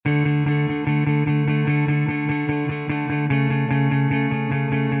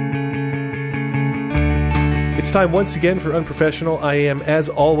It's time once again for Unprofessional. I am, as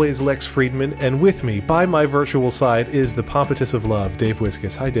always, Lex Friedman, and with me, by my virtual side, is the pompous of love, Dave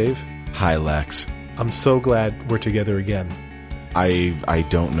Wiskus. Hi, Dave. Hi, Lex. I'm so glad we're together again. I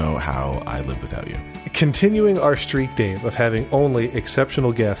don't know how I live without you. Continuing our streak, Dave, of having only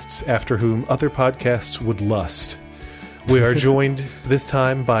exceptional guests after whom other podcasts would lust. We are joined this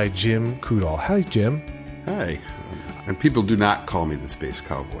time by Jim Coudal. Hi, Jim. Hi. And people do not call me the Space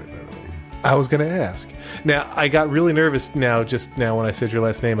Cowboy, by the way. I was going to ask. Now, I got really nervous just now when I said your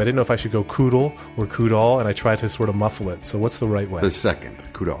last name. I didn't know if I should go Coudal or Coudal, and I tried to sort of muffle it. So what's the right way? The second,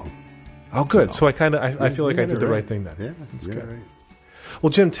 Coudal. Oh, good. Coudal. So I feel like I did the right thing then. Yeah, that's good. Right.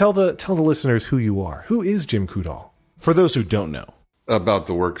 Well, Jim, tell the listeners who you are. Who is Jim Coudal? For those who don't know. About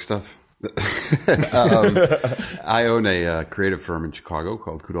the work stuff. I own a creative firm in Chicago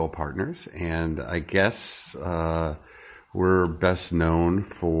called Coudal Partners, and I guess we're best known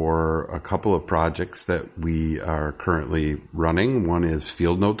for a couple of projects that we are currently running. One is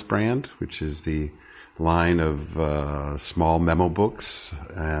Field Notes brand, which is the line of small memo books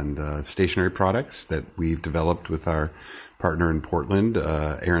and stationery products that we've developed with our partner in Portland,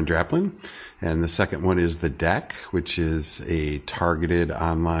 Aaron Draplin. And the second one is The Deck, which is a targeted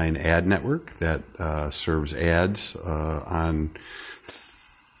online ad network that serves ads on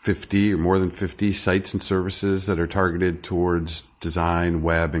 50 or more than 50 sites and services that are targeted towards design,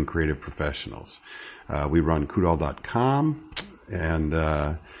 web, and creative professionals. We run Coudal.com,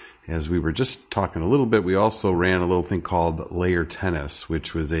 and as we were just talking a little bit, we also ran a little thing called Layer Tennis,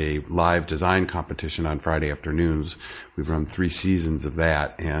 which was a live design competition on Friday afternoons. We've run 3 seasons of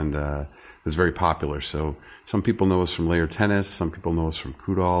that, and it was very popular. So some people know us from Layer Tennis, some people know us from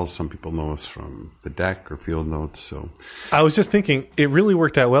Coudal, some people know us from The Deck or Field Notes. So I was just thinking, it really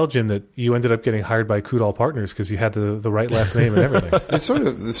worked out well, Jim, that you ended up getting hired by Coudal Partners because you had the right last name and everything. It's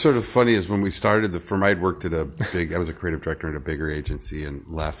sort of funny is when we started the firm, I was a creative director at a bigger agency and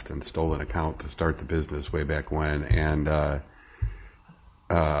left and stole an account to start the business way back when, and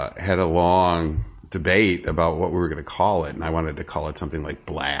had a long debate about what we were going to call it, and I wanted to call it something like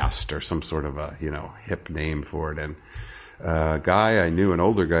Blast or some sort of a hip name for it. And an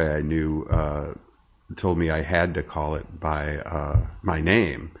older guy I knew, told me I had to call it by my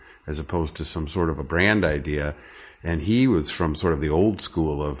name as opposed to some sort of a brand idea. And he was from sort of the old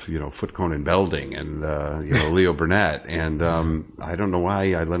school of Foot Cone and Belding and Leo Burnett. And I don't know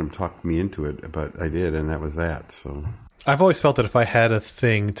why I let him talk me into it, but I did, and that was that. So I've always felt that if I had a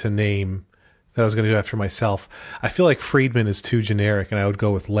thing to name that I was going to do after myself, I feel like Friedman is too generic, and I would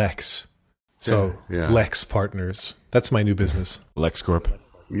go with Lex. So yeah. Lex Partners. That's my new business. LexCorp.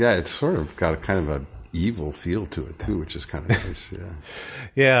 Yeah, it's sort of got a kind of a evil feel to it too, which is kind of nice. Yeah.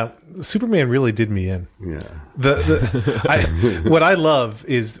 Yeah, Superman really did me in. Yeah. What I love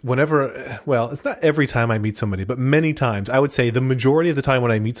is it's not every time I meet somebody, but many times, I would say the majority of the time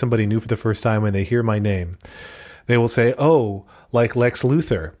when I meet somebody new for the first time and they hear my name, they will say, "Oh, like Lex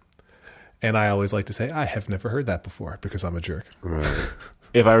Luthor." And I always like to say, I have never heard that before because I'm a jerk. Right.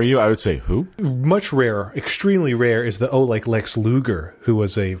 If I were you, I would say who? Much rarer, extremely rare is the like Lex Luger, who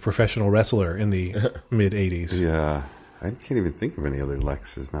was a professional wrestler in the mid-'80s. Yeah. I can't even think of any other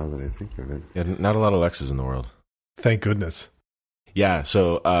Lexes now that I think of it. Yeah, not a lot of Lexes in the world. Thank goodness. Yeah,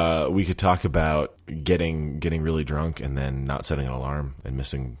 so we could talk about getting really drunk and then not setting an alarm and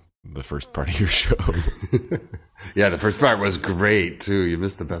missing the first part of your show. Yeah, the first part was great too. You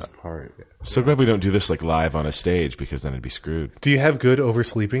missed the best part. So glad we don't do this like live on a stage because then it'd be screwed. Do you have good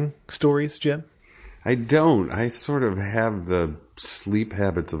oversleeping stories, Jim? I don't. I sort of have the sleep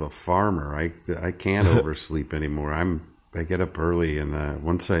habits of a farmer. I can't oversleep anymore. I get up early, and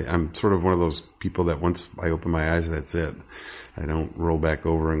I'm sort of one of those people that once I open my eyes, that's it. I don't roll back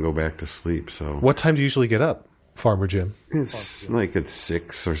over and go back to sleep. So what time do you usually get up, Farmer Jim? It's like at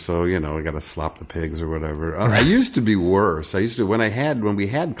 6 or so, I got to slop the pigs or whatever. I used to be worse. When we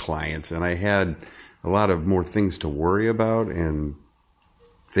had clients and I had a lot of more things to worry about and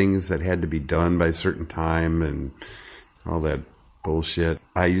things that had to be done by a certain time and all that bullshit.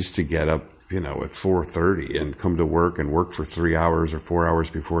 I used to get up, at 4:30 and come to work and work for 3 hours or 4 hours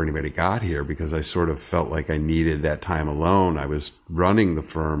before anybody got here because I sort of felt like I needed that time alone. I was running the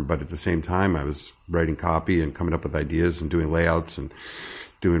firm, but at the same time I was writing copy and coming up with ideas and doing layouts and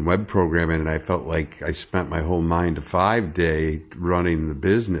doing web programming, and I felt like I spent my whole 9 to 5 day running the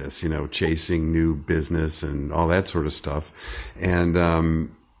business, chasing new business and all that sort of stuff. And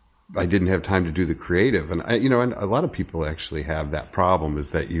I didn't have time to do the creative. And and a lot of people actually have that problem,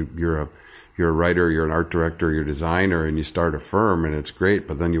 is that you're a writer, you're an art director, you're a designer, and you start a firm and it's great,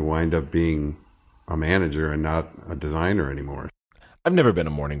 but then you wind up being a manager and not a designer anymore. I've never been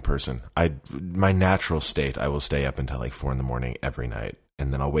a morning person. My natural state, I will stay up until like 4 a.m. every night,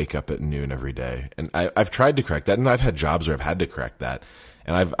 and then I'll wake up at noon every day. And I've tried to correct that, and I've had jobs where I've had to correct that.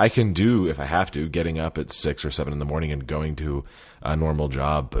 And I can do, if I have to, getting up at 6 or 7 a.m. and going to a normal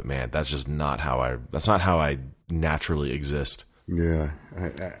job. But man, that's just not how I naturally exist. Yeah,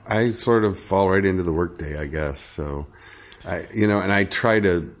 I sort of fall right into the workday, I guess. So, and I try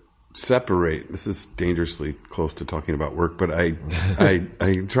to separate. This is dangerously close to talking about work, but I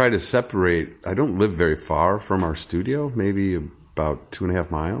try to separate. I don't live very far from our studio, maybe about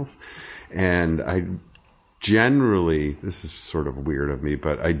 2.5 miles, and I generally, this is sort of weird of me,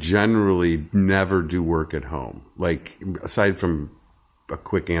 but I generally never do work at home. Like, aside from a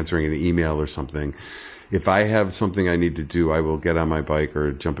quick answering an email or something, if I have something I need to do, I will get on my bike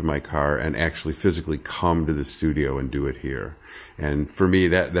or jump in my car and actually physically come to the studio and do it here. And for me,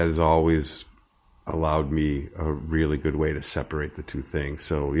 that has always allowed me a really good way to separate the two things.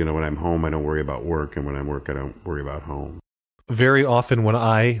 So, when I'm home, I don't worry about work, and when I'm work, I don't worry about home. Very often when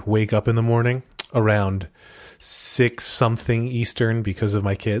I wake up in the morning around 6 something Eastern because of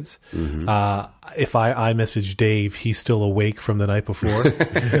my kids, if I message Dave, he's still awake from the night before.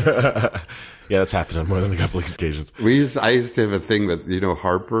 Yeah, that's happened on more than a couple of occasions. I used to have a thing that,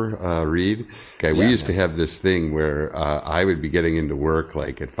 Harper Reed. Okay, we used to have this thing where I would be getting into work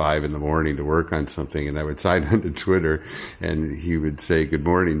like at 5 a.m. to work on something, and I would sign onto Twitter, and he would say, "Good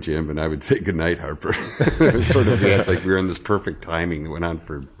morning, Jim," and I would say, "Good night, Harper." It was sort of like we were in this perfect timing that went on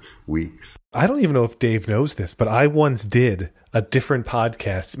for weeks. I don't even know if Dave knows this, but I once did a different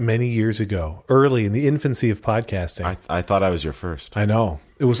podcast many years ago, early in the infancy of podcasting. I thought I was your first. I know.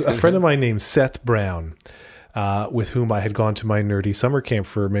 It was a friend of mine named Seth Brown, with whom I had gone to my nerdy summer camp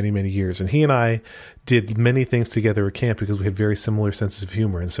for many, many years. And he and I did many things together at camp because we had very similar senses of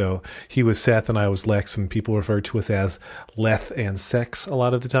humor. And so he was Seth and I was Lex, and people referred to us as Leth and Sex a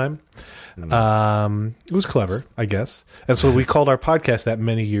lot of the time. It was clever, I guess. And so we called our podcast that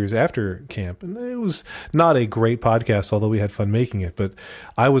many years after camp. And it was not a great podcast, although we had fun making it. But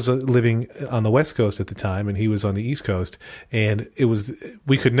I was living on the West Coast at the time, and he was on the East Coast. And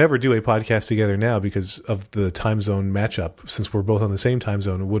we could never do a podcast together now because of the time zone matchup. Since we're both on the same time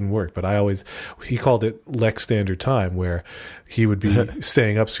zone, it wouldn't work. But he called it Lex Standard Time, where he would be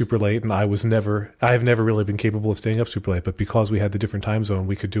staying up super late, and I have never really been capable of staying up super late. But because we had the different time zone,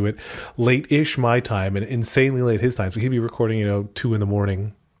 we could do it late-ish my time and insanely late his time. So he'd be recording, 2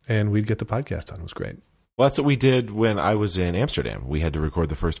 a.m, and we'd get the podcast done. It was great. Well, that's what we did when I was in Amsterdam. We had to record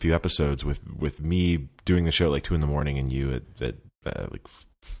the first few episodes with me doing the show at like 2 a.m. and you at like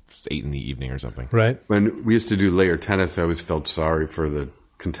 8 p.m. or something. Right. When we used to do layer tennis, I always felt sorry for the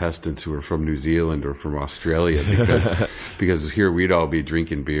contestants who were from New Zealand or from Australia because here we'd all be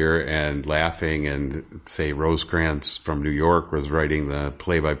drinking beer and laughing, and say Rosecrans from New York was writing the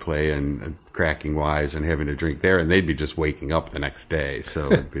play-by-play and cracking wise and having a drink there, and they'd be just waking up the next day.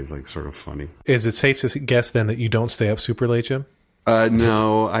 So it'd be like sort of funny. Is it safe to guess then that you don't stay up super late, Jim?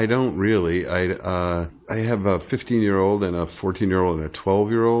 No, I don't really. I have a 15-year-old and a 14-year-old and a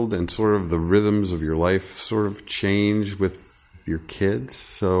 12-year-old, and sort of the rhythms of your life sort of change with your kids.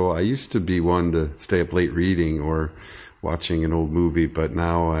 So I used to be one to stay up late reading or watching an old movie, but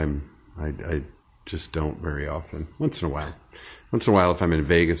now I just don't very often. Once in a while, if I'm in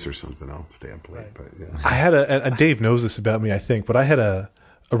Vegas or something, I'll stay up late. But yeah. I had and Dave knows this about me, I think, but I had a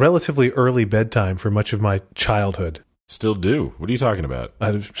relatively early bedtime for much of my childhood. Still do. What are you talking about? I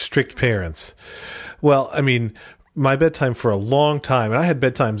had strict parents. Well, I mean, my bedtime for a long time, and I had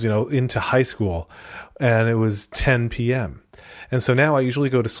bedtimes, into high school, and it was 10 p.m. And so now I usually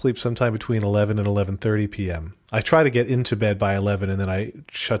go to sleep sometime between 11 and 11:30 p.m. I try to get into bed by 11, and then I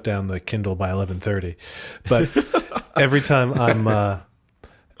shut down the Kindle by 11:30. But every time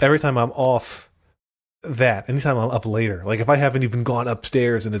I'm off that, anytime I'm up later, like if I haven't even gone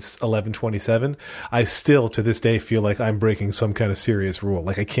upstairs and it's 11:27, I still to this day feel like I'm breaking some kind of serious rule.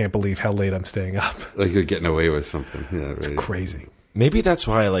 Like I can't believe how late I'm staying up. Like you're getting away with something. Yeah, it's crazy. Maybe that's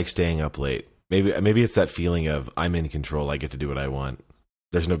why I like staying up late. Maybe it's that feeling of I'm in control. I get to do what I want.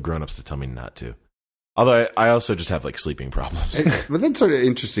 There's no grown-ups to tell me not to. Although I also just have like sleeping problems. But that's sort of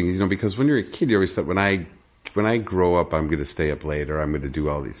interesting, because when you're a kid, you always thought when I grow up, I'm going to stay up late or I'm going to do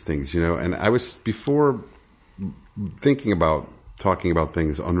all these things, And I was, before thinking about talking about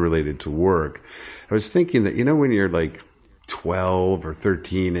things unrelated to work, I was thinking that, when you're like 12 or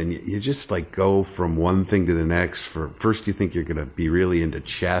 13 and you just like go from one thing to the next. First you think you're going to be really into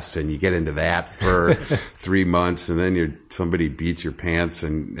chess and you get into that for 3 months, and then somebody beats your pants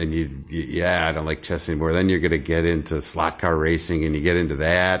and I don't like chess anymore. Then you're going to get into slot car racing and you get into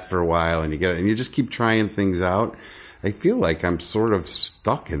that for a while and you just keep trying things out. I feel like I'm sort of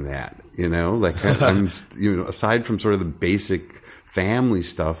stuck in that, like I'm, aside from sort of the basic family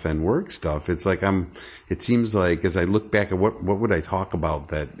stuff and work stuff, it's like it seems like as I look back at what would I talk about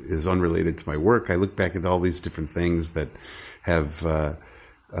that is unrelated to my work, I look back at all these different things that have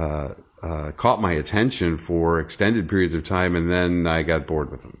caught my attention for extended periods of time, and then I got bored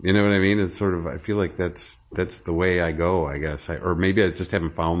with them. You know what I mean? It's sort of, I feel like that's the way I go, I guess. Or maybe I just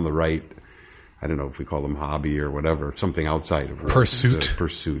haven't found the right, I don't know if we call them hobby or whatever, something outside of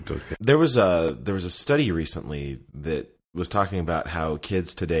pursuit. Okay. There was a study recently that was talking about how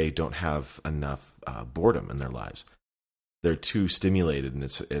kids today don't have enough boredom in their lives. They're too stimulated, and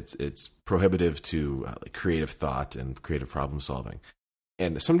it's prohibitive to like creative thought and creative problem solving.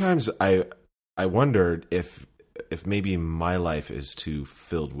 And sometimes I wondered if maybe my life is too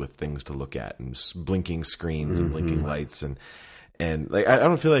filled with things to look at and blinking screens and blinking lights and like I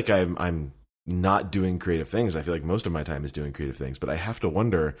don't feel like I'm not doing creative things. I feel like most of my time is doing creative things, but I have to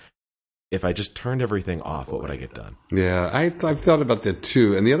wonder if I just turned everything off, what would I get done? Yeah, I've thought about that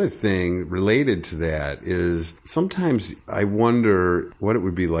too. And the other thing related to that is sometimes I wonder what it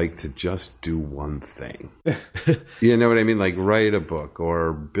would be like to just do one thing. You know what I mean? Like write a book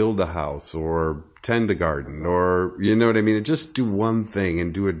or build a house or tend a garden or, you know what I mean? And just do one thing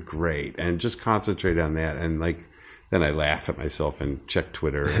and do it great and just concentrate on that. And like, then I laugh at myself and check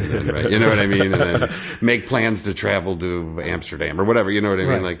Twitter and then, you know what I mean? And then make plans to travel to Amsterdam or whatever, you know what I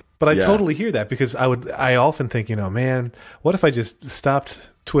mean? Right. Like, but I totally hear that because I often think, man, what if I just stopped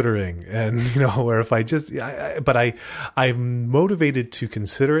Twittering and, or if I just, I'm motivated to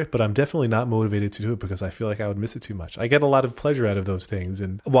consider it, but I'm definitely not motivated to do it because I feel like I would miss it too much. I get a lot of pleasure out of those things.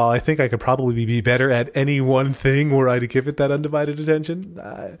 And while I think I could probably be better at any one thing where I'd give it that undivided attention,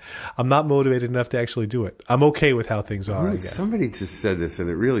 I'm not motivated enough to actually do it. I'm okay with how things are, I guess. Somebody just said this and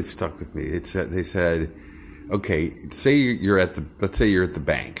it really stuck with me. They said, okay, let's say you're at the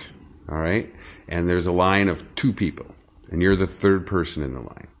bank, all right? And there's a line of 2 people. And you're the third person in the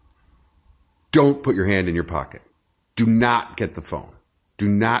line. Don't put your hand in your pocket. Do not get the phone. Do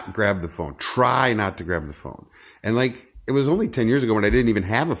not grab the phone. Try not to grab the phone. And like, it was only 10 years ago when I didn't even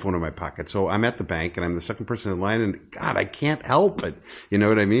have a phone in my pocket. So I'm at the bank and I'm the second person in line and God, I can't help it. You know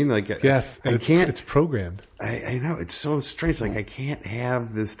what I mean? Like, yes, I can't. It's programmed. I know. It's so strange. Like I can't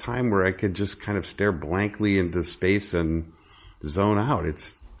have this time where I could just kind of stare blankly into space and zone out.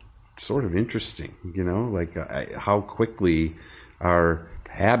 It's sort of interesting, like how quickly our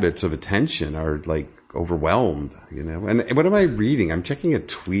habits of attention are like overwhelmed, and what am I reading? I'm checking a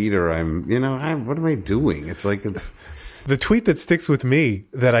tweet or what am I doing? It's like, it's the tweet that sticks with me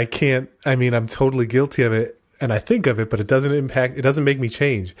that I'm totally guilty of it and I think of it, but it doesn't make me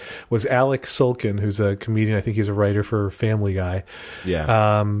change, was Alex Sulkin, who's a comedian. I think he's a writer for Family Guy.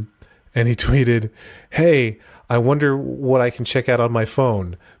 Yeah. And he tweeted, "Hey, I wonder what I can check out on my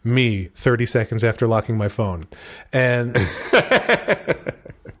phone. Me, 30 seconds after locking my phone." And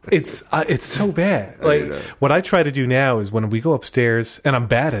it's so bad. Like what I try to do now is when we go upstairs, and I'm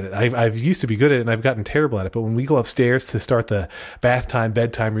bad at it. I've used to be good at it, and I've gotten terrible at it. But when we go upstairs to start the bath time,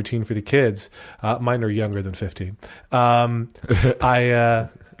 bedtime routine for the kids, mine are younger than 15.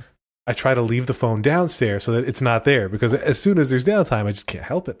 I try to leave the phone downstairs so that it's not there, because as soon as there's downtime, I just can't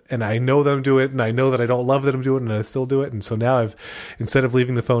help it. And I know that I'm doing it, and I know that I don't love that I'm doing it, and I still do it. And so now instead of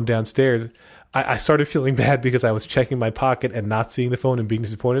leaving the phone downstairs, I started feeling bad because I was checking my pocket and not seeing the phone and being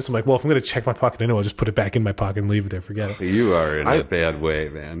disappointed. So I'm like, well, if I'm going to check my pocket, I know I'll just put it back in my pocket and leave it there. Forget it. You are in a bad way,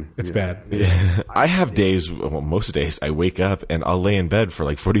 man. It's bad. Yeah. I have days, most days, I wake up and I'll lay in bed for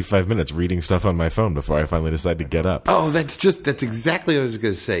like 45 minutes reading stuff on my phone before I finally decide to get up. Oh, that's exactly what I was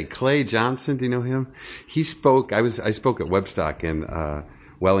going to say. Clay Johnson, do you know him? He spoke, I spoke at Webstock in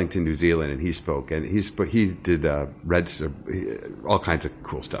Wellington, New Zealand, and he did all kinds of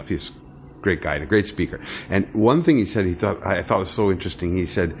cool stuff. He's a great guy and a great speaker. And one thing he said I thought was so interesting. He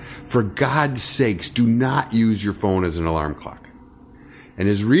said, for God's sakes, do not use your phone as an alarm clock. And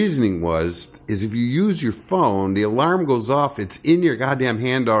his reasoning is if you use your phone, the alarm goes off, it's in your goddamn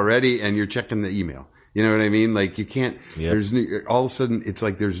hand already, and you're checking the email. You know what I mean? Like you can't, there's all of a sudden, it's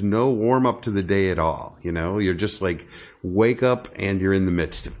like there's no warm up to the day at all. You're just like wake up and you're in the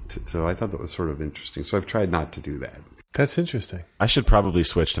midst of it. So I thought that was sort of interesting. So I've tried not to do that. That's interesting. I should probably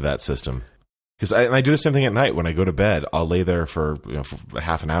switch to that system. Because I do the same thing at night when I go to bed. I'll lay there for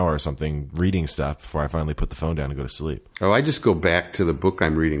half an hour or something reading stuff before I finally put the phone down and go to sleep. Oh, I just go back to the book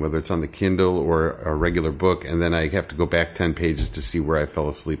I'm reading, whether it's on the Kindle or a regular book, and then I have to go back 10 pages to see where I fell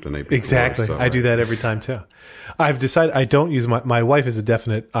asleep the night before. Exactly. So, I do that every time too. I've decided I don't use my wife is a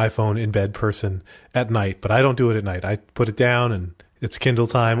definite iPhone in bed person at night, but I don't do it at night. I put it down and It's Kindle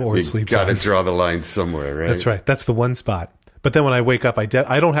time or You sleep got to time. draw the line somewhere, right? That's right. That's the one spot. But then when I wake up, I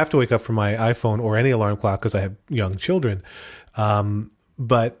don't have to wake up for my iPhone or any alarm clock because I have young children.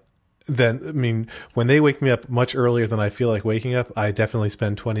 But then, I mean, when they wake me up much earlier than I feel like waking up, I definitely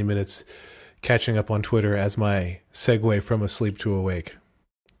spend 20 minutes catching up on Twitter as my segue from asleep to awake.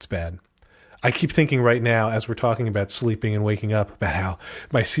 It's bad. I keep thinking right now, as we're talking about sleeping and waking up, about how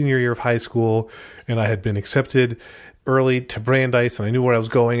my senior year of high school, and I had been accepted early to Brandeis, and I knew where I was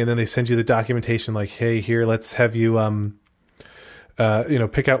going, and then they send you the documentation like, hey, here, let's have you,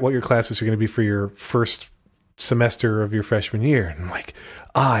 pick out what your classes are going to be for your first semester of your freshman year. And I'm like,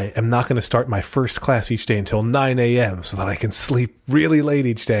 I am not going to start my first class each day until 9 a.m. so that I can sleep really late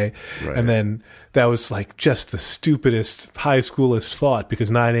each day. Right. And then that was like just the stupidest high schoolist thought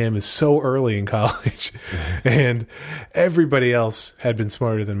because 9 a.m. is so early in college. And everybody else had been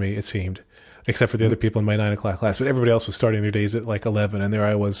smarter than me, it seemed, except for the other people in my 9 o'clock class. But everybody else was starting their days at like 11. And there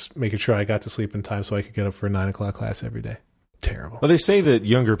I was making sure I got to sleep in time so I could get up for a 9 o'clock class every day. Terrible. Well, they say that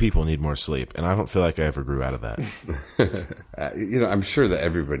younger people need more sleep, and I don't feel like I ever grew out of that. I'm sure that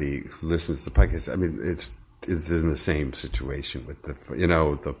everybody who listens to the podcast, I mean, it's in the same situation with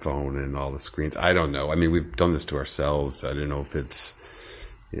the phone and all the screens. I don't know. I mean, we've done this to ourselves. I don't know if I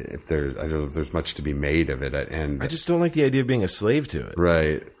don't know if there's much to be made of it. And I just don't like the idea of being a slave to it.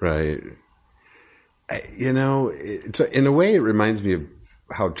 Right. In a way, it reminds me of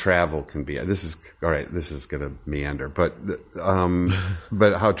how travel can be. This is going to meander, but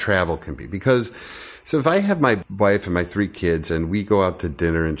how travel can be. Because, so if I have my wife and my 3 kids and we go out to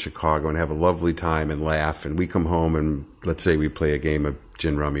dinner in Chicago and have a lovely time and laugh, and we come home and let's say we play a game of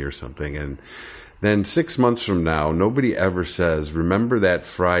gin rummy or something, and then 6 months from now, nobody ever says, remember that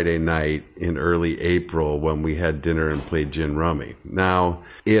Friday night in early April when we had dinner and played gin rummy. Now,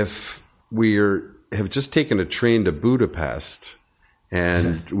 if have just taken a train to Budapest,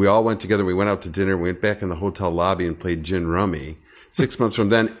 and we all went together. We went out to dinner. We went back in the hotel lobby and played gin rummy. 6 months from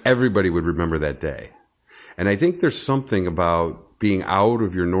then, everybody would remember that day. And I think there's something about being out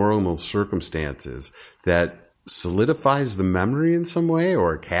of your normal circumstances that solidifies the memory in some way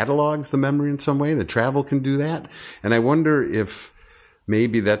or catalogs the memory in some way. The travel can do that. And I wonder if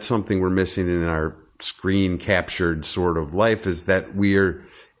maybe that's something we're missing in our screen captured sort of life, is that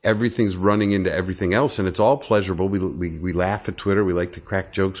everything's running into everything else, and it's all pleasurable. We laugh at Twitter. We like to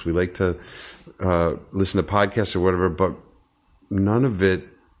crack jokes. We like to listen to podcasts or whatever, but none of it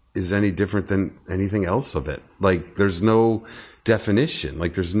is any different than anything else of it. Like, there's no definition.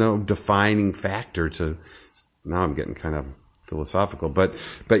 Like, there's no defining factor to. Now I'm getting kind of philosophical, but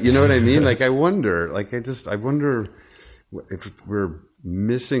you know what I mean? Like, I wonder if we're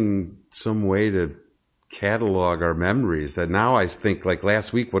missing some way to catalog our memories. That now I think, like,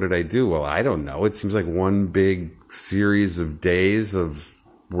 last week, what did I do? Well, I don't know. It seems like one big series of days of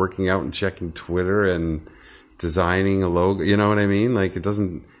working out and checking Twitter and designing a logo. You know what I mean? Like,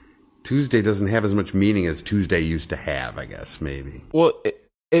 Tuesday doesn't have as much meaning as Tuesday used to have, I guess, maybe. Well,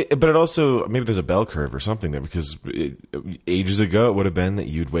 but it also, maybe there's a bell curve or something there, because ages ago it would have been that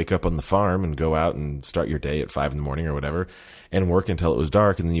you'd wake up on the farm and go out and start your day at 5 a.m. or whatever and work until it was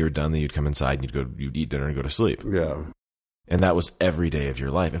dark, and then you were done, then you'd come inside and you'd eat dinner and go to sleep. Yeah. And that was every day of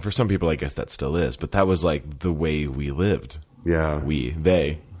your life. And for some people, I guess that still is, but that was like the way we lived. Yeah.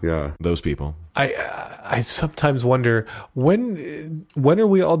 Yeah. Those people. I sometimes wonder, when are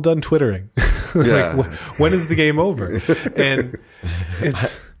we all done Twittering? Like, when is the game over? And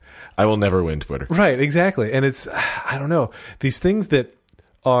it's I will never win Twitter. Right, exactly. And it's, I don't know, these things that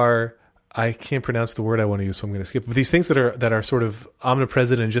are, I can't pronounce the word I want to use, so I'm going to skip. But these things that are sort of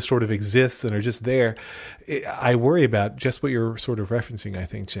omnipresent and just sort of exist and are just there, I worry about just what you're sort of referencing, I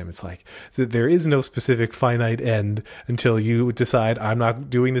think, Jim. It's like that there is no specific finite end until you decide, I'm not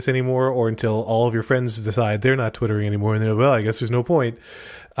doing this anymore, or until all of your friends decide they're not Twittering anymore, and they're, well, I guess there's no point.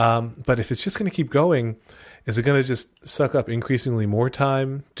 But if it's just going to keep going, is it going to just suck up increasingly more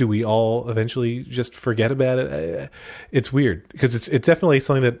time? Do we all eventually just forget about it? It's weird, because it's definitely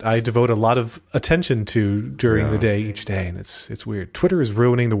something that I devote a lot of attention to during the day, each day, and it's weird. Twitter is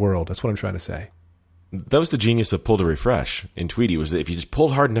ruining the world. That's what I'm trying to say. That was the genius of pull to refresh in Tweety, was that if you just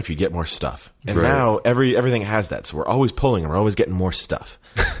pulled hard enough, you get more stuff. And now everything has that, so we're always pulling and we're always getting more stuff.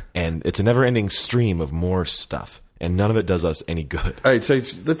 And it's a never-ending stream of more stuff. And none of it does us any good. All right, so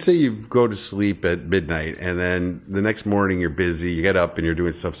let's say you go to sleep at midnight, and then the next morning you're busy, you get up and you're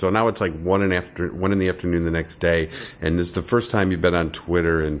doing stuff. So now it's like 1 in the afternoon the next day, and this is the first time you've been on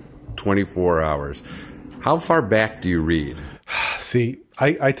Twitter in 24 hours. How far back do you read? See,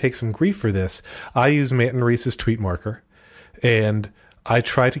 I take some grief for this. I use Matt and Reese's tweet marker, and I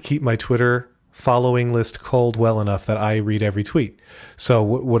try to keep my Twitter following list cold well enough that I read every tweet. So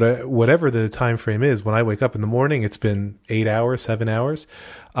whatever the time frame is, when I wake up in the morning, it's been 8 hours, 7 hours.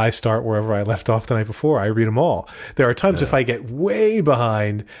 I start wherever I left off the night before. I read them all. There are times if I get way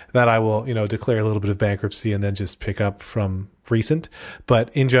behind that I will, declare a little bit of bankruptcy and then just pick up from recent. But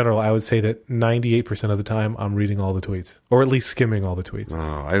in general, I would say that 98% of the time I'm reading all the tweets, or at least skimming all the tweets.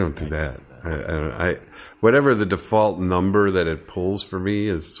 Oh, I don't do that. I whatever the default number that it pulls for me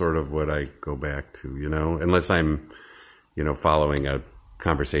is sort of what I go back to, unless I'm, following a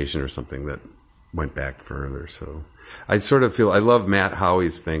conversation or something that went back further. So I sort of feel, I love Matt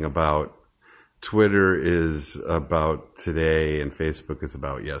Howie's thing about Twitter is about today and Facebook is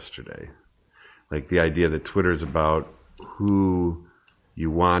about yesterday. Like the idea that Twitter is about who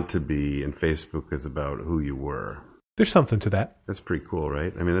you want to be and Facebook is about who you were. There's something to that. That's pretty cool,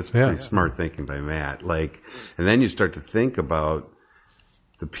 right? I mean, that's pretty smart thinking by Matt. And then you start to think about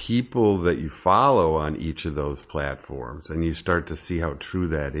the people that you follow on each of those platforms, and you start to see how true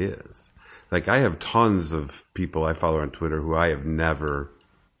that is. Like, I have tons of people I follow on Twitter who I have never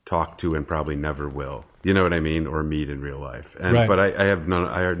talked to and probably never will. You know what I mean? Or meet in real life. And but I have none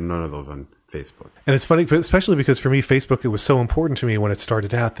of those on Facebook. And it's funny, especially because for me, Facebook, it was so important to me when it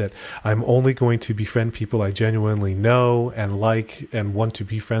started out that I'm only going to befriend people I genuinely know and like and want to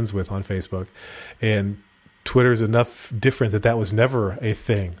be friends with on Facebook. And Twitter is enough different that was never a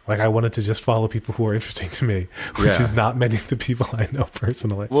thing. Like, I wanted to just follow people who are interesting to me, which is not many of the people I know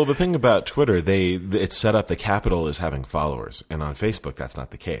personally. Well, the thing about Twitter, it's set up, the capital is having followers, and on Facebook, that's not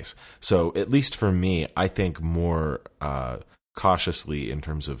the case. So at least for me, I think more cautiously in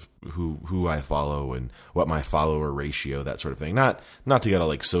terms of who I follow and what my follower ratio, that sort of thing. Not to get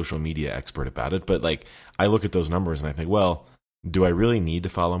a social media expert about it, but I look at those numbers and I think, well, do I really need to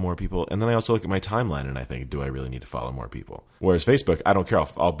follow more people? And then I also look at my timeline and I think, do I really need to follow more people? Whereas Facebook, I don't care.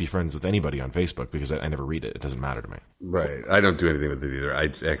 I'll be friends with anybody on Facebook because I never read it. It doesn't matter to me. Right. I don't do anything with it either.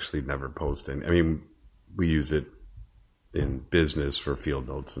 I actually never post any. I mean, we use it in business for field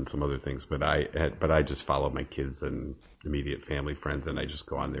notes and some other things, but I just follow my kids and immediate family friends, and I just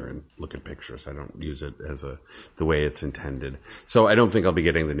go on there and look at pictures. I don't use it as the way it's intended. So I don't think I'll be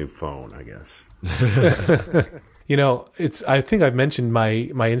getting the new phone, I guess. I think I've mentioned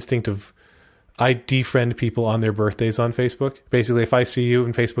my instinct of I defriend people on their birthdays on Facebook. Basically, if I see you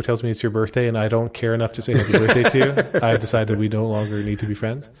and Facebook tells me it's your birthday and I don't care enough to say happy birthday to you, I decide that we no longer need to be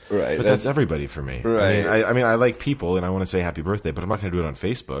friends. Right. But that's everybody for me. Right. I mean, I like people and I want to say happy birthday, but I'm not going to do it on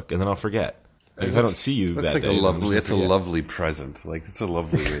Facebook, and then I'll forget. If I don't see you that day, it's a lovely present. Like, it's a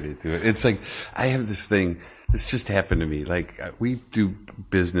lovely way to do it. It's like, I have this thing. This just happened to me. Like, we do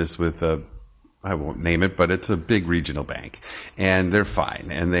business with I won't name it, but it's a big regional bank, and they're fine.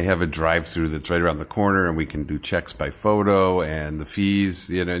 And they have a drive-through that's right around the corner, and we can do checks by photo, and the fees,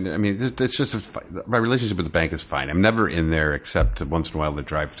 I mean, it's just my relationship with the bank is fine. I'm never in there except once in a while the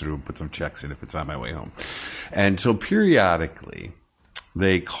drive-through, put some checks in if it's on my way home. And so periodically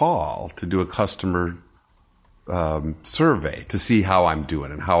they call to do a customer survey to see how I'm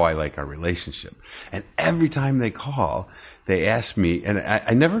doing and how I like our relationship. And every time they call, they ask me, and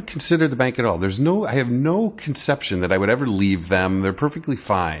I never consider the bank at all. I have no conception that I would ever leave them. They're perfectly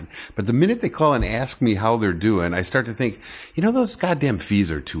fine. But the minute they call and ask me how they're doing, I start to think, those goddamn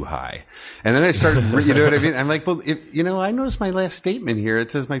fees are too high. And then I start, you know what I mean? I'm like, well, I noticed my last statement here.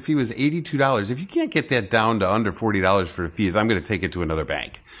 It says my fee was $82. If you can't get that down to under $40 for the fees, I'm going to take it to another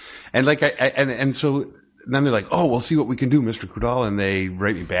bank. And so then they're like, oh, we'll see what we can do, Mr. Kudal. And they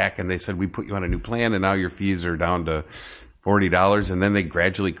write me back and they said, we put you on a new plan and now your fees are down to $40, and then they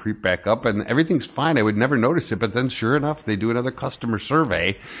gradually creep back up, and everything's fine. I would never notice it, but then sure enough, they do another customer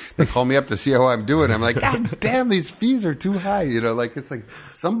survey. They call me up to see how I'm doing. I'm like, God damn, these fees are too high. It's like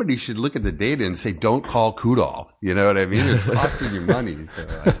somebody should look at the data and say, don't call Kudal. You know what I mean? It's costing you money.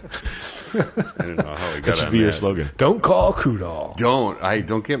 So I don't know how we got that should be your slogan. Don't call Kudal.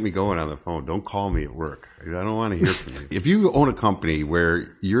 Don't get me going on the phone. Don't call me at work. I don't want to hear from you. If you own a company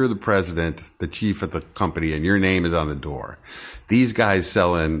where you're the president, the chief of the company, and your name is on the door, these guys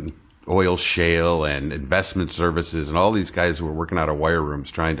selling oil shale and investment services and all these guys who are working out of wire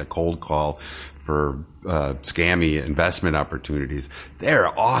rooms trying to cold call for scammy investment opportunities, they're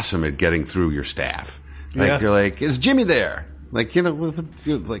awesome at getting through your staff. They're like, is Jimmy there? Like,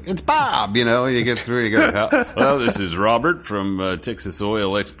 it's Bob, and you get through, you go, well, this is Robert from Texas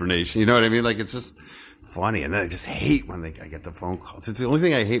Oil Explanation. You know what I mean? Like, it's just funny. And then I just hate when I get the phone calls. It's the only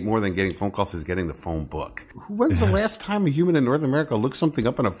thing I hate more than getting phone calls is getting the phone book. When's the last time a human in North America looked something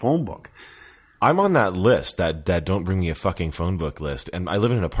up in a phone book? I'm on that list, that don't bring me a fucking phone book list. And I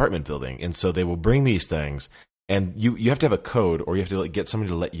live in an apartment building. And so they will bring these things, and you have to have a code, or you have to get somebody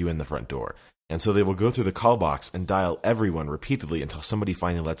to let you in the front door. And so they will go through the call box and dial everyone repeatedly until somebody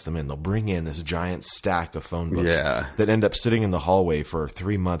finally lets them in. They'll bring in this giant stack of phone books that end up sitting in the hallway for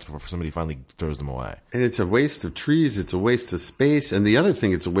 3 months before somebody finally throws them away. And it's a waste of trees. It's a waste of space. And the other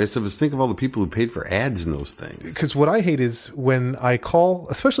thing it's a waste of is think of all the people who paid for ads in those things. Because what I hate is when I call,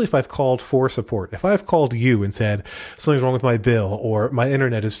 especially if I've called for support, if I've called you and said something's wrong with my bill or my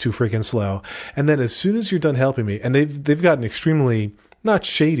internet is too freaking slow, and then as soon as you're done helping me, and they've gotten extremely, not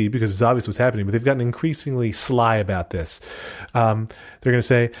shady because it's obvious what's happening, but they've gotten increasingly sly about this. They're going to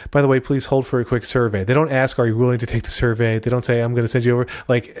say, by the way, please hold for a quick survey. They don't ask, are you willing to take the survey? They don't say, I'm going to send you over.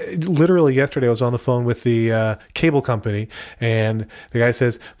 Like literally yesterday, I was on the phone with the cable company and the guy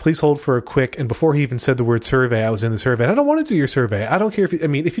says, please hold for a quick, and before he even said the word survey, I was in the survey. And I don't want to do your survey. I don't care if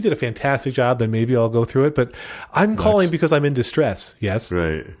if you did a fantastic job, then maybe I'll go through it, but I'm calling because I'm in distress. Yes.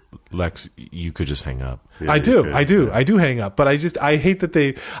 Right. Lex, you could just hang up. Yeah, I do hang up, but I hate that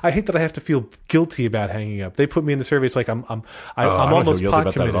I have to feel guilty about hanging up. They put me in the survey. It's like I'm almost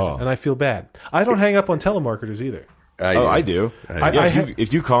pot committed, and I feel bad. I don't hang up on telemarketers either. I do.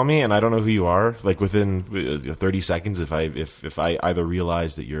 If you call me and I don't know who you are, like within 30 seconds, if I either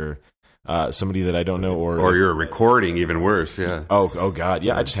realize that you're somebody that I don't know, or you're recording, even worse. Yeah. Oh God.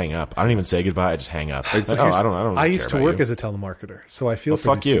 Yeah. I just hang up. I don't even say goodbye. I just hang up. I don't. I used to work as a telemarketer, so I feel.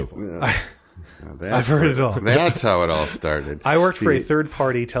 Fuck you. I've heard it all. That's how it all started. I worked for a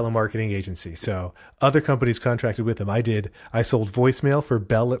third-party telemarketing agency, so other companies contracted with them. I sold voicemail for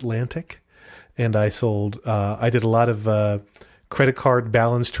Bell Atlantic, and I did a lot of credit card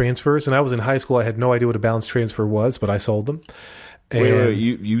balance transfers. And I was in high school. I had no idea what a balance transfer was, but I sold them. Wait,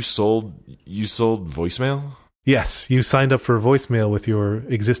 you sold voicemail? Yes, you signed up for voicemail with your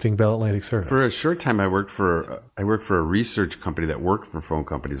existing Bell Atlantic service. For a short time, I worked for a research company that worked for phone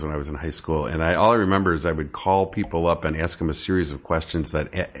companies when I was in high school, and all I remember is I would call people up and ask them a series of questions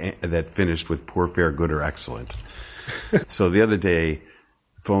that finished with poor, fair, good, or excellent. So the other day,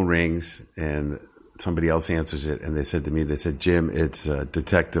 phone rings and somebody else answers it, and they said, Jim, it's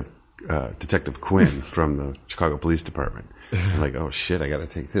Detective Quinn from the Chicago Police Department. I'm like, oh shit, I got to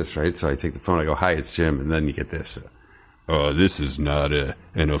take this, right? So I take the phone, I go, hi, it's Jim. And then you get this. This is not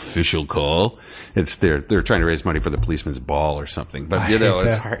an official call. It's they're trying to raise money for the policeman's ball or something. But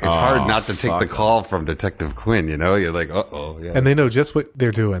it's hard not to take the call from Detective Quinn, You're like, yeah. And they know just what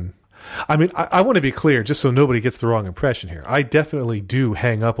they're doing. I mean, I want to be clear, just so nobody gets the wrong impression here. I definitely do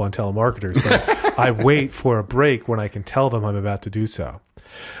hang up on telemarketers, but I wait for a break when I can tell them I'm about to do so.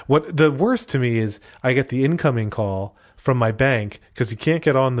 What the worst to me is I get the incoming call from my bank, because you can't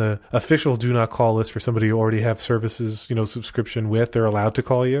get on the official do not call list for somebody you already have services, subscription with. They're allowed to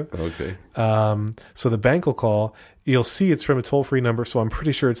call you. Okay. So the bank will call. You'll see it's from a toll-free number, so I'm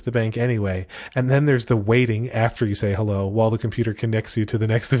pretty sure it's the bank anyway. And then there's the waiting after you say hello while the computer connects you to the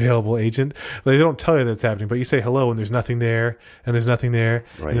next available agent. They don't tell you that's happening, but you say hello and there's nothing there, and there's nothing there,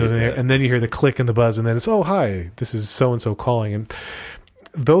 right, and then you hear the click and the buzz, and then it's, oh, hi, this is so-and-so calling. And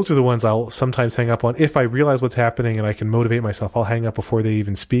those are the ones I'll sometimes hang up on. If I realize what's happening and I can motivate myself, I'll hang up before they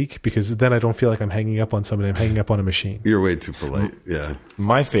even speak, because then I don't feel like I'm hanging up on somebody. I'm hanging up on a machine. You're way too polite. Yeah.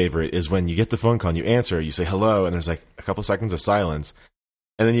 My favorite is when you get the phone call and you answer, you say hello, and there's like a couple seconds of silence,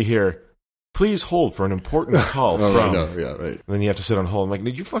 and then you hear, please hold for an important call from. No, yeah, right. And then you have to sit on hold. I'm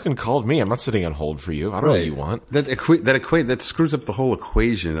like, you fucking called me. I'm not sitting on hold for you. I don't know what you want. That screws up the whole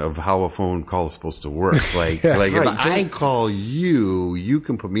equation of how a phone call is supposed to work. Like, if I call you, you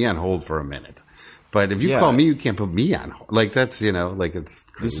can put me on hold for a minute. But if you call me, you can't put me on hold. Like, that's, like, it's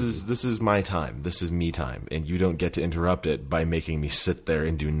crazy. This is my time. This is me time. And you don't get to interrupt it by making me sit there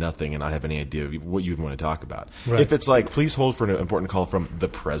and do nothing and not have any idea of what you even want to talk about. Right. If it's like, please hold for an important call from the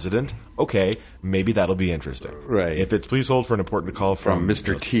president, okay, maybe that'll be interesting. Right. If it's please hold for an important call from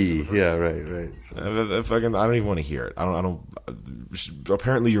Mr. T. Yeah, right. I don't even want to hear it. I don't.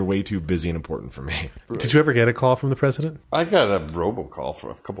 Apparently, you're way too busy and important for me. Right. Did you ever get a call from the president? I got a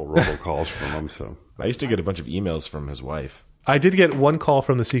couple robocalls from him, so. I used to get a bunch of emails from his wife. I did get one call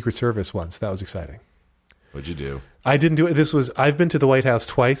from the Secret Service once. That was exciting. What'd you do? I didn't do it. I've been to the White House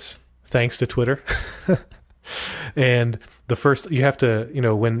twice, thanks to Twitter. And you have to,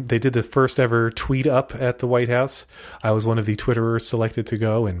 when they did the first ever tweet up at the White House, I was one of the Twitterers selected to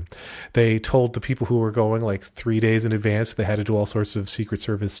go. And they told the people who were going like 3 days in advance, they had to do all sorts of Secret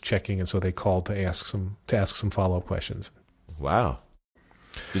Service checking. And so they called to ask some follow-up questions. Wow.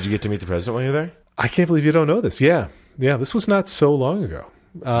 Did you get to meet the president while you were there? I can't believe you don't know this. Yeah. This was not so long ago.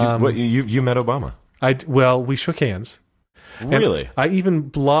 You met Obama? We shook hands. Really? And I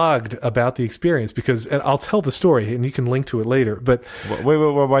even blogged about the experience and I'll tell the story and you can link to it later. But wait,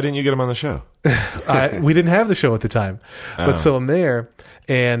 why didn't you get him on the show? We didn't have the show at the time, but so I'm there,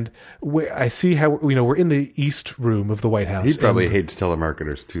 and I see how we're in the East Room of the White House. He probably hates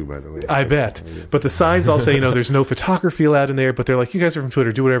telemarketers too, by the way. I bet. But the signs all say, there's no photography allowed in there, but they're like, you guys are from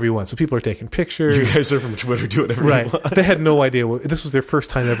Twitter, do whatever you want. So people are taking pictures. You guys are from Twitter, do whatever you want. They had no idea. This was their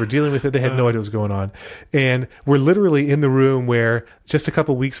first time ever dealing with it. They had no idea what was going on. And we're literally in the room where just a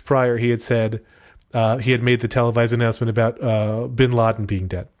couple weeks prior he had said, he had made the televised announcement about bin Laden being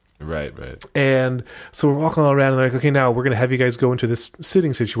dead. Right. And so we're walking all around and they're like, okay, now we're going to have you guys go into this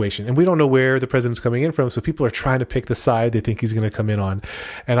sitting situation. And we don't know where the president's coming in from. So people are trying to pick the side they think he's going to come in on.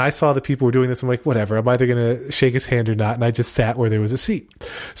 And I saw the people were doing this. I'm like, whatever. I'm either going to shake his hand or not. And I just sat where there was a seat.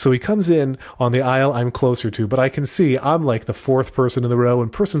 So he comes in on the aisle I'm closer to, but I can see I'm like the fourth person in the row,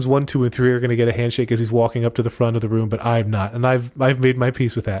 and persons 1, 2, and 3 are going to get a handshake as he's walking up to the front of the room, but I'm not. And I've made my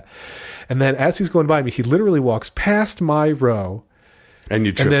peace with that. And then as he's going by me, he literally walks past my row. And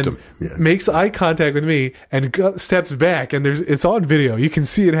you tripped him. Yeah. Makes eye contact with me and steps back, and it's on video. You can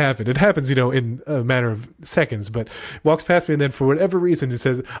see it happen. It happens, in a matter of seconds, but walks past me, and then for whatever reason, he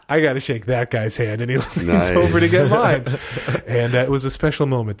says, I got to shake that guy's hand, and he leans over to get mine. And it was a special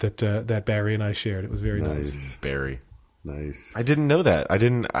moment that Barry and I shared. It was very nice. Barry. Nice. I didn't know that.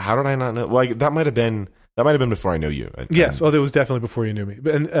 How did I not know? Well, that might have been before I knew you. Yes. It was definitely before you knew me.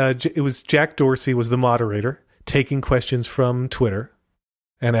 And it was Jack Dorsey was the moderator, taking questions from Twitter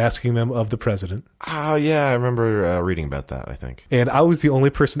and asking them of the president. Oh, yeah. I remember reading about that, I think. And I was the only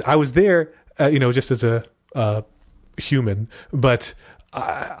person. I was there, just as a human, but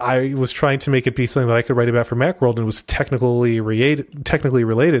I was trying to make it be something that I could write about for Macworld, and it was technically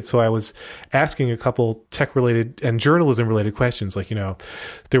related. So I was asking a couple tech-related and journalism-related questions. Like,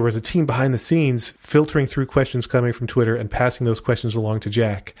 there was a team behind the scenes filtering through questions coming from Twitter and passing those questions along to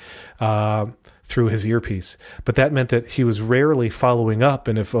Jack through his earpiece. But that meant that he was rarely following up.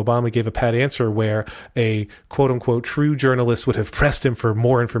 And if Obama gave a pat answer where a quote-unquote true journalist would have pressed him for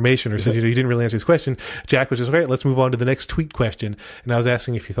more information or said, you didn't really answer his question, Jack was just, okay, let's move on to the next tweet question. And I was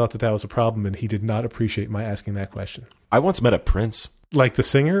asking if he thought that was a problem, and he did not appreciate my asking that question. I once met a prince. Like the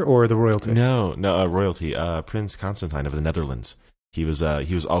singer or the royalty? No, royalty. Prince Constantine of the Netherlands. He was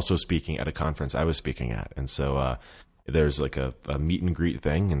also speaking at a conference I was speaking at. And so there's like a meet and greet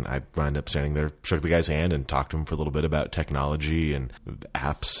thing, and I wound up standing there, shook the guy's hand, and talked to him for a little bit about technology and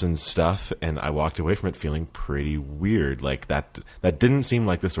apps and stuff. And I walked away from it feeling pretty weird. Like that didn't seem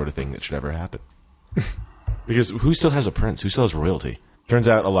like the sort of thing that should ever happen. Because who still has a prince? Who still has royalty? Turns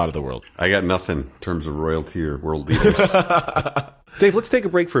out a lot of the world. I got nothing in terms of royalty or world leaders. Dave, let's take a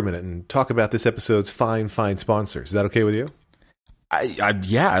break for a minute and talk about this episode's fine sponsors. Is that okay with you?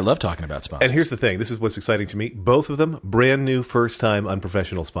 I love talking about sponsors. And here's the thing. This is what's exciting to me. Both of them, brand new, first-time,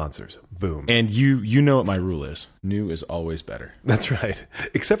 unprofessional sponsors. Boom. And you know what my rule is. New is always better. That's right.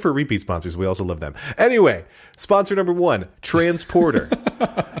 Except for repeat sponsors. We also love them. Anyway, sponsor number 1, Transporter.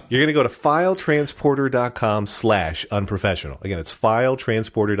 You're going to go to filetransporter.com/unprofessional. Again, it's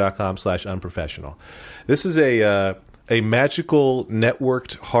filetransporter.com/unprofessional. This is a magical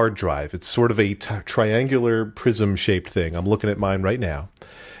networked hard drive. It's sort of a triangular prism-shaped thing. I'm looking at mine right now,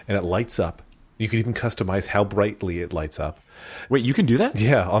 and it lights up. You can even customize how brightly it lights up. Wait, you can do that?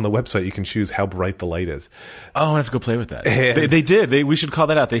 Yeah, on the website you can choose how bright the light is. Oh, I have to go play with that. They did. We should call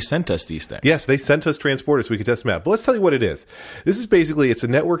that out. They sent us these things. Yes, they sent us transporters so we could test them out. But let's tell you what it is. This is basically, it's a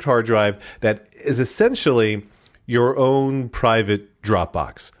networked hard drive that is essentially your own private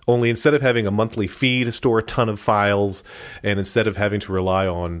Dropbox. Only instead of having a monthly fee to store a ton of files, and instead of having to rely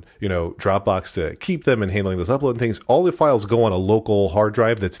on, Dropbox to keep them and handling those upload things, all the files go on a local hard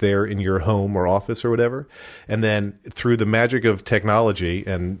drive that's there in your home or office or whatever. And then through the magic of technology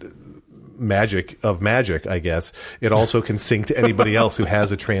and magic, I guess, it also can sync to anybody else who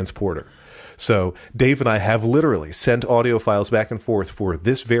has a transporter. So Dave and I have literally sent audio files back and forth for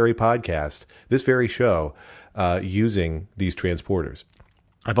this very podcast, this very show, using these transporters.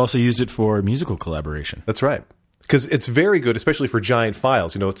 I've also used it for musical collaboration. That's right. Because it's very good, especially for giant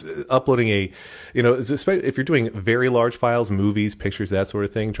files. It's uploading especially if you're doing very large files, movies, pictures, that sort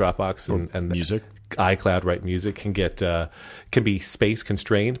of thing. Dropbox and music, iCloud, right? Music can be space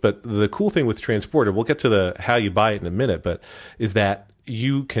constrained. But the cool thing with Transporter, we'll get to how you buy it in a minute, but is that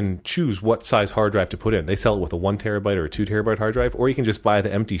you can choose what size hard drive to put in. They sell it with a 1 terabyte or a 2 terabyte hard drive, or you can just buy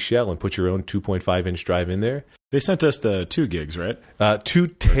the empty shell and put your own 2.5 inch drive in there. They sent us the 2 gigs, right? 2 terabytes. 2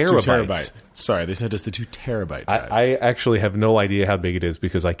 terabyte. Sorry, they sent us the 2 terabyte drives. I actually have no idea how big it is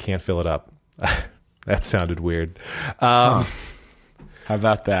because I can't fill it up. That sounded weird. How How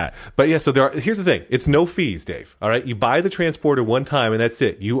about that? But yeah, so here's the thing. It's no fees, Dave. All right. You buy the transporter one time and that's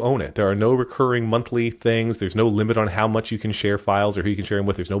it. You own it. There are no recurring monthly things. There's no limit on how much you can share files or who you can share them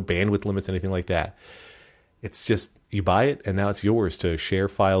with. There's no bandwidth limits, anything like that. It's just you buy it and now it's yours to share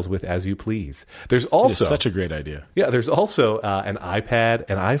files with as you please. There's also such a great idea. Yeah, there's also an iPad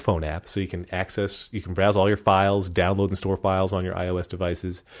and iPhone app, so you can browse all your files, download and store files on your iOS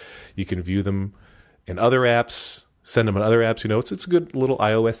devices. You can view them in other apps, send them on other apps. It's a good little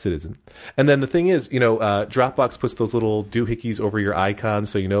iOS citizen. And then the thing is, Dropbox puts those little doohickeys over your icons,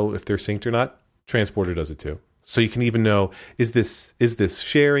 so you know if they're synced or not. Transporter does it too. So you can even know, is this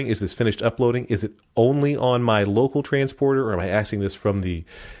sharing? Is this finished uploading? Is it only on my local transporter, or am I accessing this from the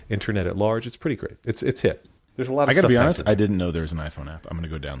internet at large? It's pretty great. It's hit. There's a lot of I got to stuff be honest, I didn't know there was an iPhone app. I'm going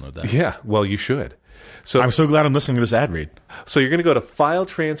to go download that. Yeah, well, you should. So I'm so glad I'm listening to this ad read. So you're going to go to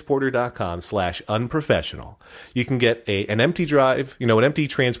filetransporter.com/unprofessional. You can get an empty drive, an empty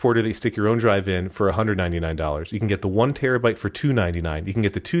transporter that you stick your own drive in for $199. You can get the 1 terabyte for $299. You can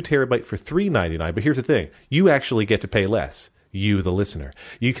get the 2 terabyte for $399. But here's the thing. You actually get to pay less. You, the listener.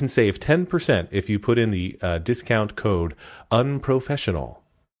 You can save 10% if you put in the discount code unprofessional.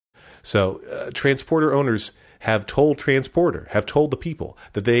 So transporter owners have told the people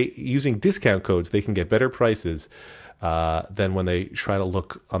that using discount codes, they can get better prices than when they try to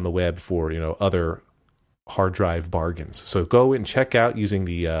look on the web for, other hard drive bargains. So go and check out using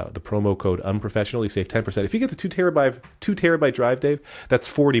the promo code unprofessional. You save 10%. If you get the 2 terabyte drive, Dave,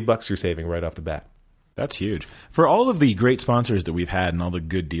 that's $40 you're saving right off the bat. That's huge. For all of the great sponsors that we've had and all the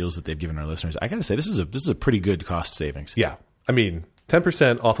good deals that they've given our listeners, I got to say this is a pretty good cost savings. Yeah. I mean,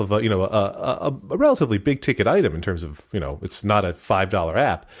 10% off of a relatively big ticket item in terms of, it's not a $5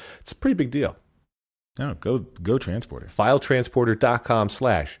 app. It's a pretty big deal. No, go Transporter.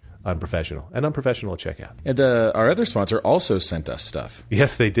 Filetransporter.com/unprofessional and unprofessional at checkout. And our other sponsor also sent us stuff.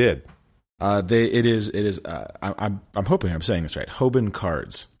 Yes, they did. I'm hoping I'm saying this right. Hoban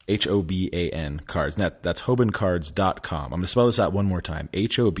Cards. HOBAN cards. That's hobancards.com. I'm going to spell this out one more time.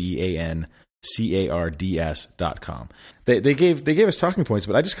 HOBANCARDS.com. They gave us talking points,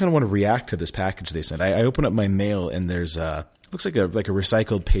 but I just kind of want to react to this package they sent. I open up my mail and there's looks like a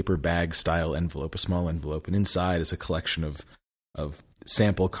recycled paper bag style envelope, a small envelope, and inside is a collection of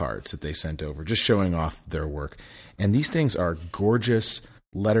sample cards that they sent over, just showing off their work. And these things are gorgeous,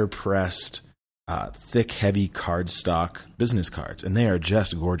 letterpressed, thick, heavy cardstock business cards, and they are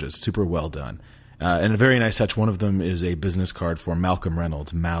just gorgeous, super well done. And a very nice touch, one of them is a business card for Malcolm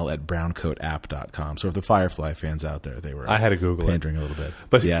Reynolds, mal@browncoatapp.com. So if the Firefly fans out there, I had to Google pandering a little bit.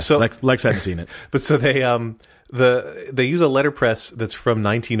 But yeah, so Lex hadn't seen it. But so they use a letterpress that's from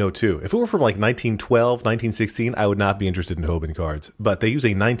 1902. If it were from like 1912, 1916, I would not be interested in Hoban cards. But they use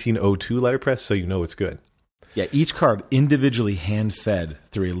a 1902 letterpress, so it's good. Yeah, each card individually hand-fed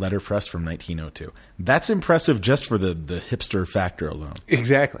through a letterpress from 1902. That's impressive just for the hipster factor alone.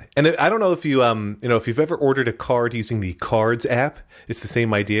 Exactly. And I don't know if if you've ever ordered a card using the Cards app, it's the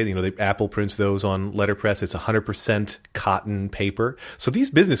same idea. Apple prints those on letterpress. It's 100% cotton paper. So these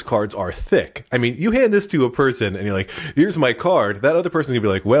business cards are thick. I mean, you hand this to a person and you're like, here's my card. That other person can be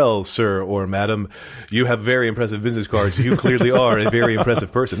like, well, sir or madam, you have very impressive business cards. You clearly are a very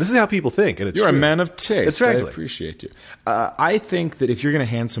impressive person. This is how people think. And you're true. A man of taste. Exactly. I appreciate you. I think that if you're going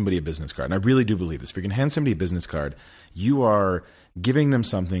to hand somebody a business card, and I really do believe this, if you're going to hand somebody a business card, you are giving them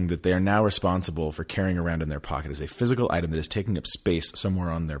something that they are now responsible for carrying around in their pocket as a physical item that is taking up space somewhere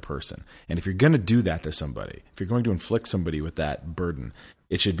on their person. And if you're going to do that to somebody, if you're going to inflict somebody with that burden,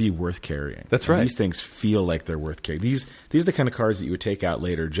 it should be worth carrying. That's right. And these things feel like they're worth carrying. These are the kind of cards that you would take out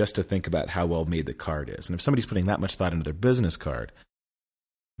later just to think about how well made the card is. And if somebody's putting that much thought into their business card,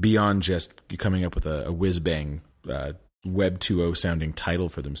 beyond just coming up with a whiz-bang Web 2.0 sounding title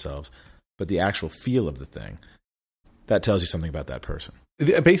for themselves, but the actual feel of the thing, that tells you something about that person.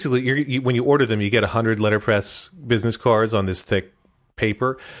 Basically, when you order them, you get 100 letterpress business cards on this thick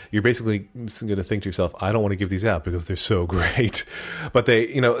paper. You're basically going to think to yourself, I don't want to give these out because they're so great. But they,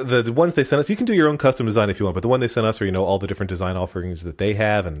 the ones they sent us, you can do your own custom design if you want, but the one they sent us are, all the different design offerings that they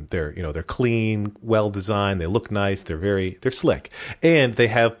have, and they're clean, well designed, they look nice, they're slick. And they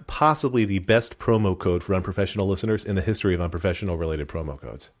have possibly the best promo code for unprofessional listeners in the history of unprofessional related promo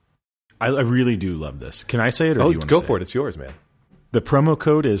codes. I really do love this. Can I say it, or do you want to say go for it? It's yours, man. The promo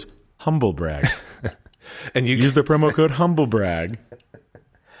code is HumbleBrag. And you use the promo code HumbleBrag.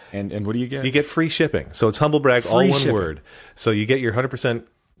 And what do you get? You get free shipping. So it's HumbleBrag, all one word. So you get your 100%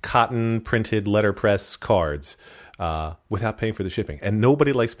 cotton printed letterpress cards without paying for the shipping. And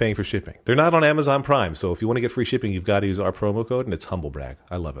nobody likes paying for shipping. They're not on Amazon Prime. So if you want to get free shipping, you've got to use our promo code, and it's HumbleBrag.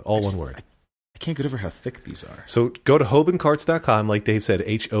 I love it. All one word. I can't get over how thick these are. So go to hobancarts.com, like Dave said,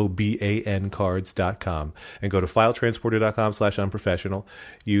 HOBAN cards.com, and go to filetransporter.com/unprofessional.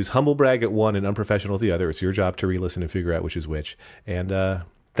 Use humble brag at one and unprofessional at the other. It's your job to re-listen and figure out which is which. And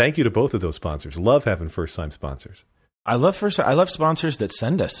thank you to both of those sponsors. Love having first-time sponsors. I love sponsors that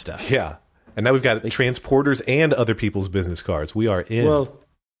send us stuff. Yeah. And now we've got transporters and other people's business cards. We are in. Well,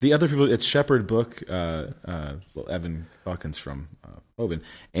 the other people, it's Shepherd Book, Evan Hawkins from Hoban,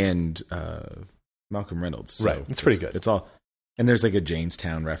 and Malcolm Reynolds. So right. It's pretty good. It's all, and there's like a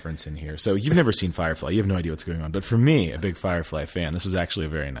Janestown reference in here. So you've never seen Firefly. You have no idea what's going on. But for me, a big Firefly fan, this was actually a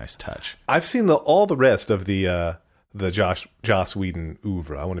very nice touch. I've seen all the rest of the Joss Whedon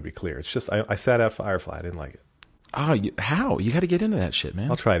oeuvre. I want to be clear. It's just I sat out Firefly. I didn't like it. Oh, how? You got to get into that shit, man.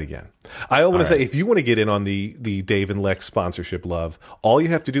 I'll try it again. I want to say, if you want to get in on the Dave and Lex sponsorship love, all you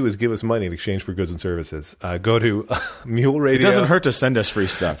have to do is give us money in exchange for goods and services. Go to Mule Radio. It doesn't hurt to send us free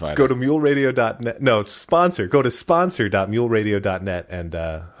stuff either. Go to muleradio.net. No, sponsor. Go to sponsor.muleradio.net and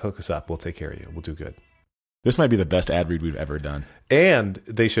hook us up. We'll take care of you. We'll do good. This might be the best ad read we've ever done. And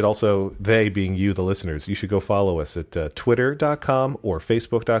they should also, they being you, the listeners, you should go follow us at twitter.com or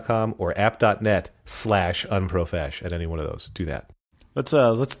facebook.com or app.net/unprofesh at any one of those. Do that.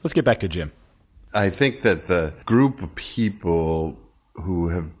 Let's get back to Jim. I think that the group of people who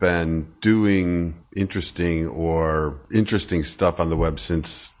have been doing interesting stuff on the web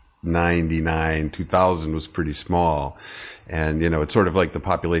since 99, 2000 was pretty small. And, it's sort of like the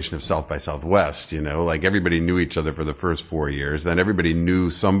population of South by Southwest, like everybody knew each other for the first 4 years. Then everybody knew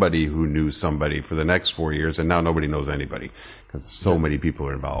somebody who knew somebody for the next 4 years. And now nobody knows anybody because so many people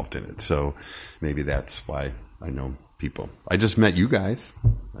are involved in it. So maybe that's why I know people. I just met you guys.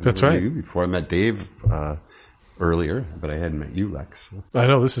 That's right. Before I met Dave earlier, but I hadn't met you, Lex. So. I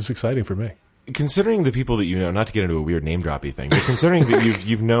know. This is exciting for me. Considering the people that you know, not to get into a weird name droppy thing, but considering that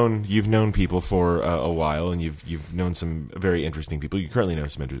you've known people for a while, and you've known some very interesting people. You currently know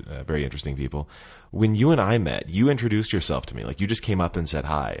some very interesting people. When you and I met, you introduced yourself to me. Like, you just came up and said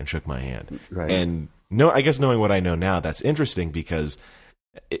hi and shook my hand. Right. And I guess knowing what I know now, that's interesting because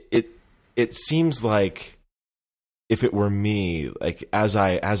it seems like if it were me, like as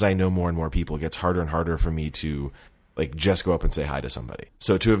I know more and more people, it gets harder and harder for me to like just go up and say hi to somebody.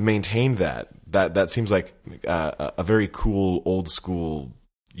 So to have maintained that seems like a very cool, old school,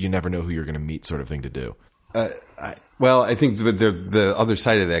 you never know who you're going to meet sort of thing to do. I think the other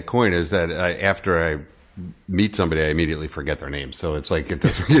side of that coin is that after I meet somebody, I immediately forget their name. So it's like it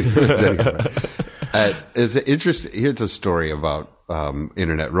doesn't. It's interesting. Here's a story about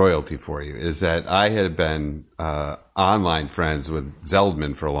internet royalty for you. Is that I had been online friends with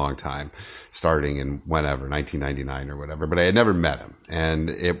Zeldman for a long time, starting in 1999 or whatever, but I had never met him. And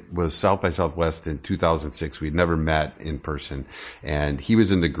it was South by Southwest in 2006. We'd never met in person. And he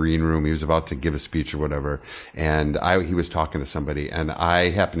was in the green room. He was about to give a speech or whatever. And he was talking to somebody, and I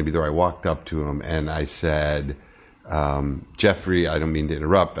happened to be there. I walked up to him and I said, Jeffrey, I don't mean to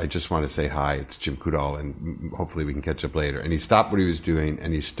interrupt. I just want to say hi. It's Jim Coudal, and hopefully we can catch up later. And he stopped what he was doing,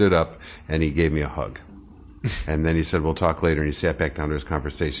 and he stood up, and he gave me a hug. And then he said, we'll talk later. And he sat back down to his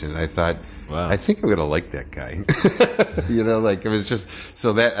conversation. And I thought, wow, I think I'm going to like that guy. Like it was just,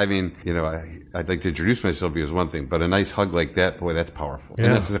 so that, I mean, I'd like to introduce myself as one thing, but a nice hug like that, boy, that's powerful. Yeah.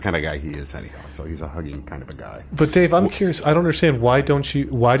 And that's the kind of guy he is anyhow. So he's a hugging kind of a guy. But Dave, I'm curious. I don't understand. Why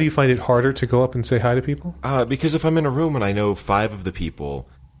do you find it harder to go up and say hi to people? Because if I'm in a room and I know 5 of the people,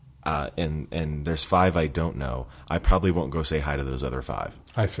 and there's 5 I don't know, I probably won't go say hi to those other 5.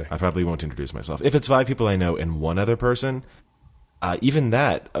 I see. I probably won't introduce myself. If it's 5 people I know and one other person, even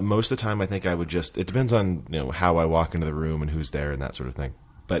that, most of the time I think I would just, it depends on how I walk into the room and who's there and that sort of thing.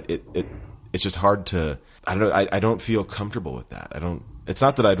 But it's just hard to, I don't know, I don't feel comfortable with that. It's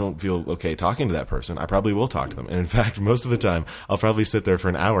not that I don't feel okay talking to that person. I probably will talk to them. And in fact, most of the time, I'll probably sit there for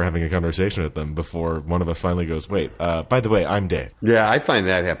an hour having a conversation with them before one of us finally goes, wait, by the way, I'm Dave. Yeah, I find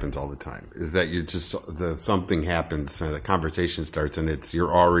that happens all the time, is that you just, something happens and the conversation starts and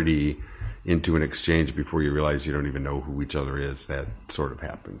you're already into an exchange before you realize you don't even know who each other is. That sort of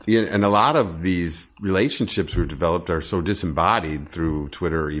happens. And a lot of these relationships we've developed are so disembodied through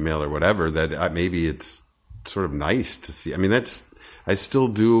Twitter or email or whatever that maybe it's sort of nice to see. I mean, I still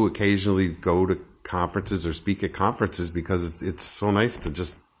do occasionally go to conferences or speak at conferences because it's so nice to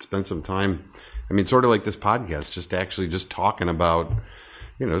just spend some time. I mean, sort of like this podcast, just talking about,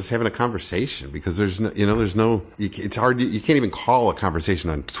 just having a conversation, because it's hard. You can't even call a conversation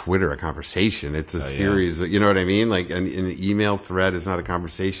on Twitter a conversation. It's a series, you know what I mean? Like an email thread is not a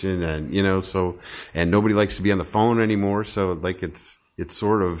conversation, and, and nobody likes to be on the phone anymore. So like it's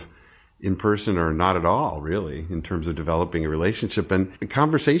sort of, in person or not at all, really, in terms of developing a relationship. And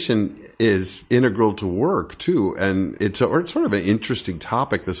conversation is integral to work, too. And it's sort of an interesting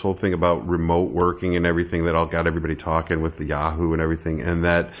topic, this whole thing about remote working and everything that all got everybody talking with the Yahoo and everything. And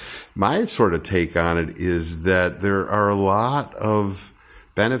that my sort of take on it is that there are a lot of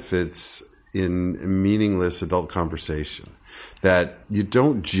benefits in meaningless adult conversation. That you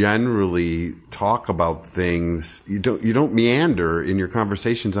don't generally talk about things. You don't meander in your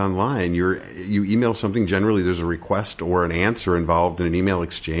conversations online. You email something. Generally, there's a request or an answer involved in an email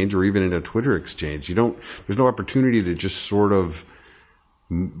exchange or even in a Twitter exchange. There's no opportunity to just sort of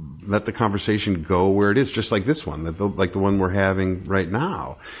let the conversation go where it is, just like this one, like the one we're having right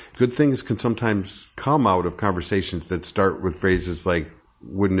now. Good things can sometimes come out of conversations that start with phrases like,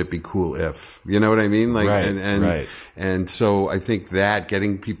 wouldn't it be cool if, you know what I mean? Like, right. And so I think that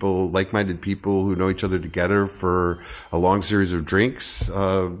getting people, like-minded people who know each other together for a long series of drinks,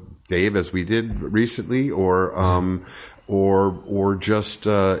 Dave, as we did recently, or just,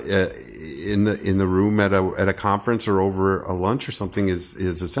 in the room at a conference or over a lunch or something is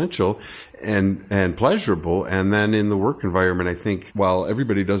essential and pleasurable. And then in the work environment, I think while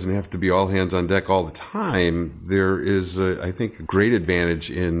everybody doesn't have to be all hands on deck all the time, there is, I think, a great advantage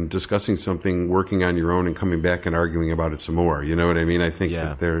in discussing something, working on your own, and coming back and arguing about it some more. You know what I mean? I think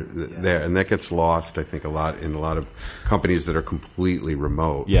that there, and that gets lost, I think, a lot in a lot of companies that are completely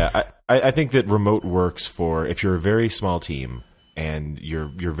remote. Yeah, I think that remote works for if you're a very small team and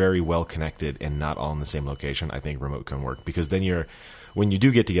you're very well connected and not all in the same location. I think remote can work because then when you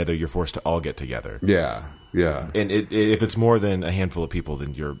do get together, you're forced to all get together. Yeah. And if it's more than a handful of people,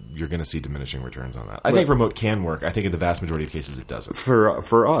 then you're going to see diminishing returns on that. I think remote can work. I think in the vast majority of cases it doesn't.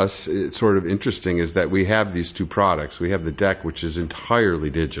 For us, it's sort of interesting is that we have these two products. We have the deck, which is entirely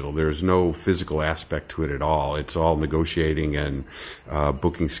digital. There's no physical aspect to it at all. It's all negotiating and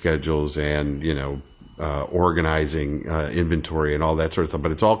booking schedules and, organizing inventory and all that sort of stuff,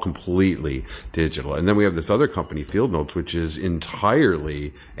 but it's all completely digital. And then we have this other company, Field Notes, which is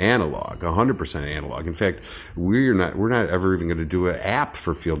entirely analog, 100% analog. In fact, we're not ever even going to do an app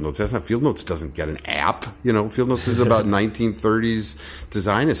for Field Notes. Field Notes doesn't get an app. Field Notes is about 1930s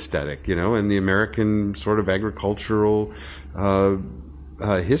design aesthetic, and the American sort of agricultural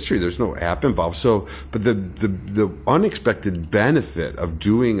history. There's no app involved. So, but the unexpected benefit of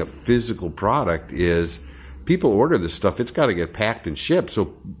doing a physical product is people order this stuff. It's got to get packed and shipped.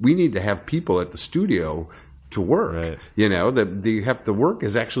 So we need to have people at the studio to work. Right. The work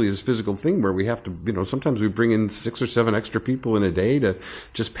is actually this physical thing where we have to, sometimes we bring in 6 or 7 extra people in a day to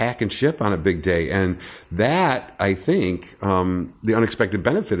just pack and ship on a big day. And that, I think, the unexpected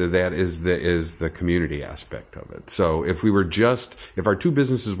benefit of that is the community aspect of it. So if our two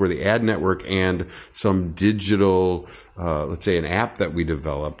businesses were the ad network and some digital, let's say an app that we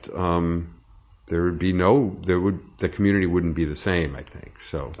developed, the community wouldn't be the same, I think.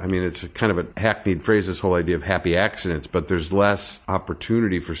 So, it's kind of a hackneyed phrase, this whole idea of happy accidents, but there's less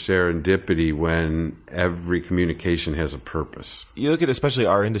opportunity for serendipity when every communication has a purpose. You look at especially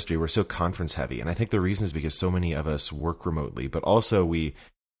our industry, we're so conference heavy. And I think the reason is because so many of us work remotely, but also we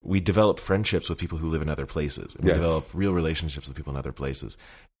develop friendships with people who live in other places. We develop real relationships with people in other places.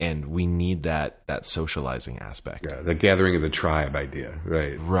 And we need that socializing aspect. Yeah, the gathering of the tribe idea.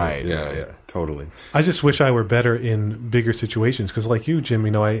 Right. Right. Yeah, totally. I just wish I were better in bigger situations because like you, Jim,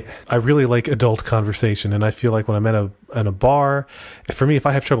 I really like adult conversation. And I feel like when I'm at a bar, for me, if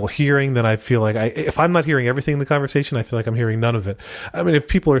I have trouble hearing, then I feel like if I'm not hearing everything in the conversation, I feel like I'm hearing none of it. If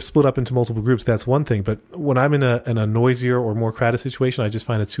people are split up into multiple groups, that's one thing. But when I'm in a noisier or more crowded situation, I just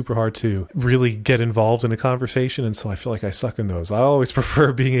find it super hard to really get involved in a conversation. And so I feel like I suck in those. I always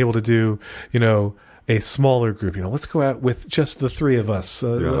prefer being able to do, a smaller group, let's go out with just the 3 of us,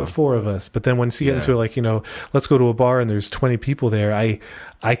 4 of us. But then once you get into let's go to a bar and there's 20 people there,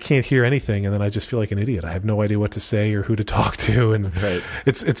 I can't hear anything. And then I just feel like an idiot. I have no idea what to say or who to talk to. And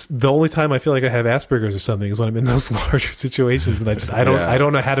it's the only time I feel like I have Asperger's or something is when I'm in those larger situations. And I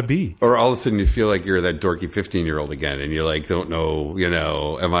don't know how to be. Or all of a sudden you feel like you're that dorky 15-year-old again. And you're like, don't know,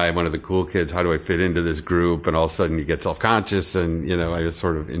 am I one of the cool kids? How do I fit into this group? And all of a sudden you get self-conscious and, it's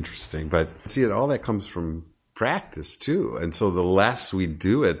sort of interesting. But see, all that comes from practice too. And so the less we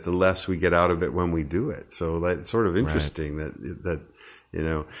do it, the less we get out of it when we do it. So that's sort of interesting that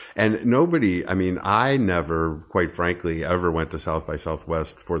and nobody, I never, quite frankly, ever went to South by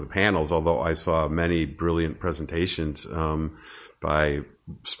Southwest for the panels, although I saw many brilliant presentations, by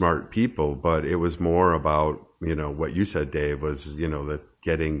smart people, but it was more about, what you said, Dave, was, that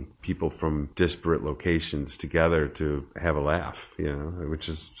getting people from disparate locations together to have a laugh, which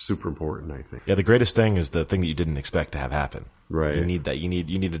is super important, I think. Yeah, the greatest thing is the thing that you didn't expect to have happen. Right. You need that. You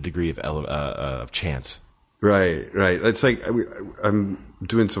need a degree of chance. Right. It's like I'm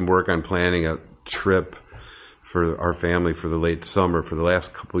doing some work on planning a trip for our family for the late summer. For the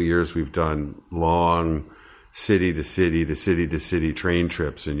last couple of years, we've done long city to city train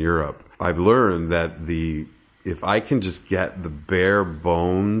trips in Europe. I've learned that if I can just get the bare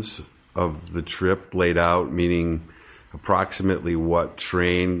bones of the trip laid out, meaning approximately what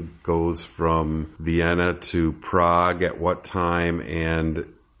train goes from Vienna to Prague at what time, and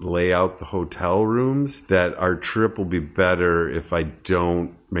lay out the hotel rooms, that our trip will be better if I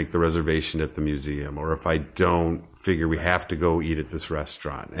don't make the reservation at the museum, or if I don't figure we have to go eat at this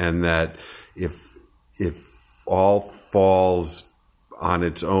restaurant. And that if all falls on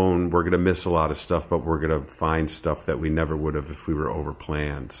its own, we're going to miss a lot of stuff, but we're going to find stuff that we never would have if we were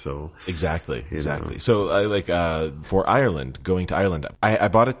overplanned. So exactly. So for Ireland, going to Ireland, I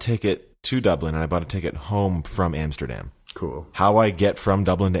bought a ticket to Dublin and I bought a ticket home from Amsterdam. Cool. How I get from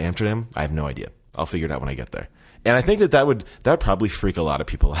Dublin to Amsterdam, I have no idea. I'll figure it out when I get there. And I think that would probably freak a lot of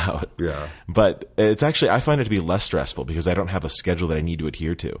people out. Yeah. But it's actually, I find it to be less stressful because I don't have a schedule that I need to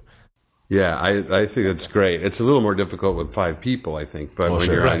adhere to. Yeah, I think that's great. It's a little more difficult with 5 people, I think, but when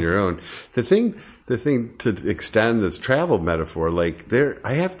you're on your own. The thing to extend this travel metaphor,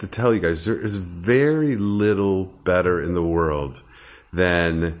 I have to tell you guys, there is very little better in the world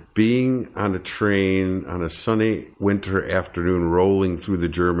than being on a train on a sunny winter afternoon rolling through the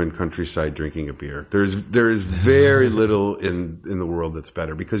German countryside drinking a beer. There is very little in the world that's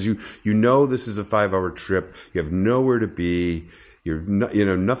better, because you know this is a 5-hour trip. You have nowhere to be.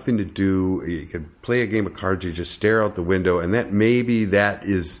 Nothing to do. You can play a game of cards. You just stare out the window, and that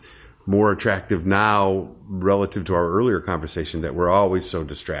is more attractive now relative to our earlier conversation, that we're always so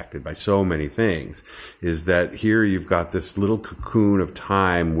distracted by so many things. Is that here you've got this little cocoon of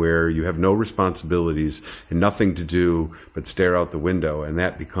time where you have no responsibilities and nothing to do but stare out the window, and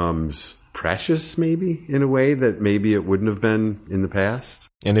that becomes precious, maybe in a way that maybe it wouldn't have been in the past.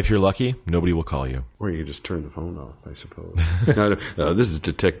 And if you're lucky, nobody will call you. Or you can just turn the phone off, I suppose. This is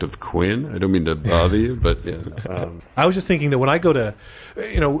Detective Quinn. I don't mean to bother you, but yeah. I was just thinking that when I go to,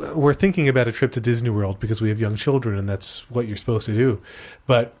 we're thinking about a trip to Disney World because we have young children and that's what you're supposed to do.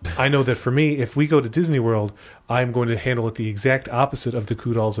 But I know that for me, if we go to Disney World, I'm going to handle it the exact opposite of the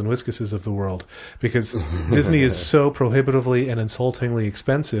Coodalls and Whiskuses of the world, because Disney is so prohibitively and insultingly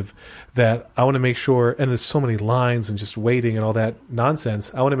expensive that I want to make sure, and there's so many lines and just waiting and all that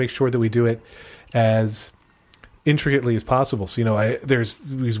nonsense, I want to make sure that we do it as intricately as possible. So, there's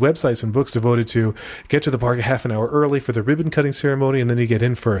these websites and books devoted to get to the park a half an hour early for the ribbon cutting ceremony, and then you get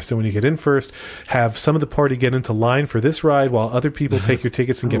in first. And when you get in first, have some of the party get into line for this ride while other people take your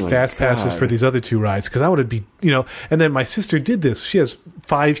tickets and get fast passes for these other 2 rides. Because I want to be, and then my sister did this. She has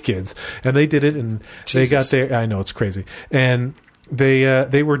 5 kids, and they did it, and they got there. I know, it's crazy. And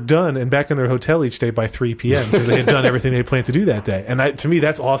they were done and back in their hotel each day by 3 p.m. because they had done everything they had planned to do that day. And to me,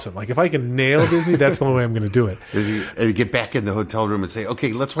 that's awesome. Like, if I can nail Disney, that's the only way I'm going to do it. And you get back in the hotel room and say,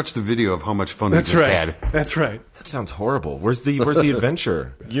 okay, let's watch the video of how much fun we just had. That's right. That sounds horrible. Where's the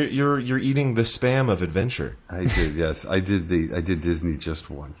adventure? You're eating the spam of adventure. I did, yes. I did Disney just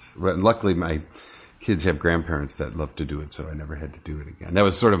once. Luckily, my kids have grandparents that love to do it, so I never had to do it again. That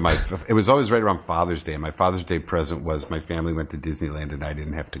was sort of it was always right around Father's Day. My Father's Day present was my family went to Disneyland and I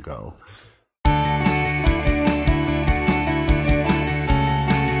didn't have to go.